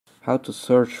How to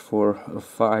search for a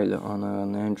file on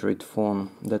an Android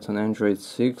phone. That's an Android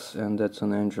 6 and that's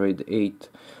an Android 8.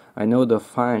 I know the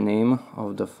file name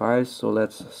of the file, so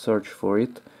let's search for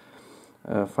it.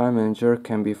 File manager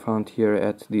can be found here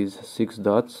at these 6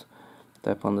 dots.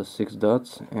 Tap on the 6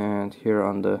 dots and here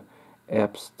on the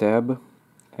apps tab,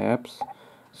 apps,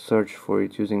 search for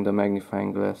it using the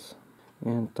magnifying glass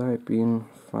and type in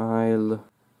file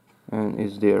and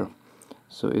it's there.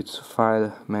 So it's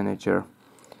file manager.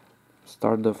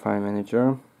 Start the file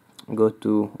manager, go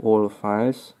to all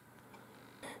files.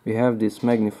 We have this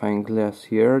magnifying glass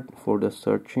here for the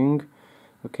searching.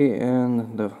 Okay,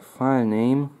 and the file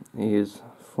name is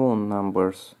phone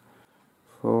numbers,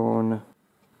 phone,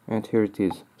 and here it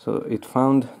is. So it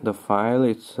found the file,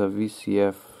 it's a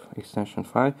VCF extension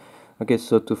file. Okay,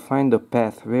 so to find the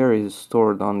path where it is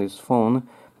stored on this phone,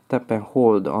 tap and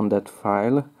hold on that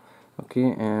file.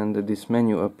 Okay, and this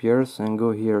menu appears and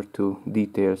go here to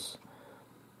details,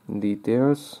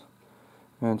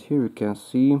 and here you can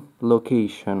see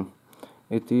location.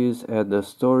 It is at the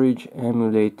storage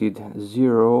emulated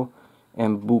 0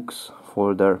 and books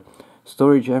folder.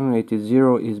 Storage emulated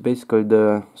 0 is basically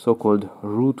the so-called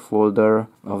root folder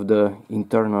of the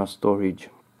internal storage.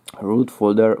 Root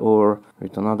folder, or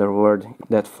with another word,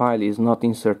 that file is not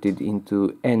inserted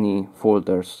into any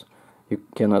folders. You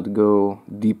cannot go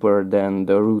deeper than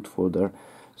the root folder.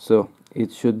 So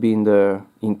it should be in the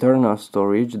internal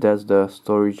storage, that's the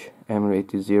storage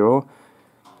emulated 0,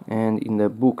 and in the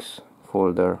books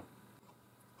folder.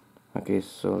 Okay,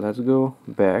 so let's go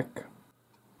back.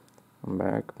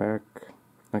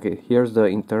 Okay, here's the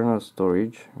internal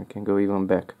storage. We can go even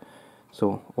back.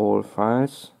 So all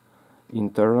files,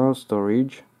 internal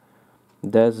storage,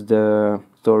 that's the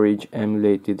storage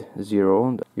emulated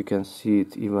 0. You can see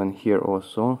it even here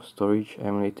also, storage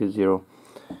emulated 0.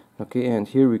 Okay, and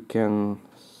here we can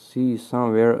see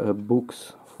somewhere a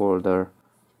books folder.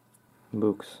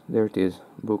 Books, there it is,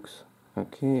 books.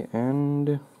 Okay,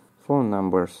 and phone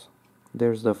numbers.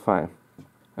 There's the file.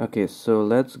 Okay, so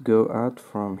let's go out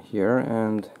from here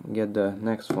and get the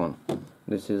next phone.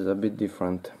 This is a bit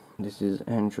different. This is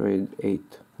Android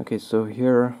 8. Okay, so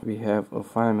here we have a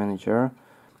file manager.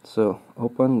 So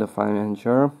open the file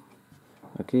manager.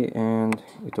 Okay, and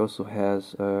it also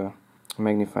has a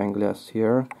magnifying glass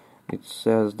here. It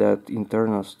says that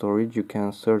internal storage, you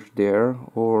can search there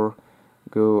or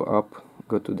go up,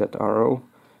 go to that arrow,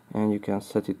 and you can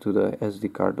set it to the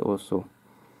SD card also.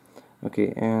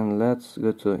 Okay, and let's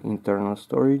go to internal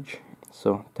storage.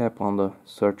 So tap on the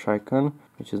search icon,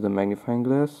 which is the magnifying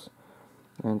glass,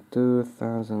 and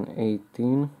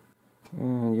 2018.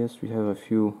 And yes, we have a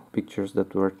few pictures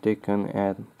that were taken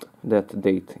at that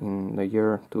date in the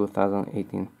year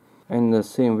 2018. And in the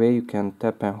same way, you can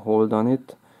tap and hold on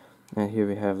it. And here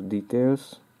we have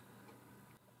details,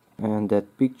 and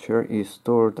that picture is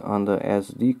stored on the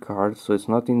SD card, so it's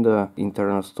not in the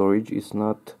internal storage, it's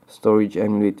not storage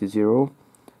emulated 0,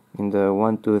 in the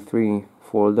 123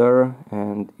 folder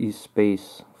and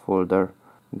eSpace folder.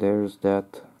 There's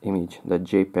that image, that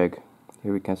JPEG.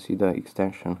 Here we can see the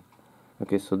extension.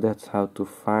 Okay, so that's how to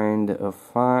find a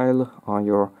file on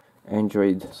your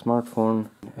Android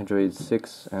smartphone, Android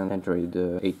 6 and Android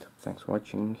 8. Thanks for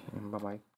watching, and bye bye.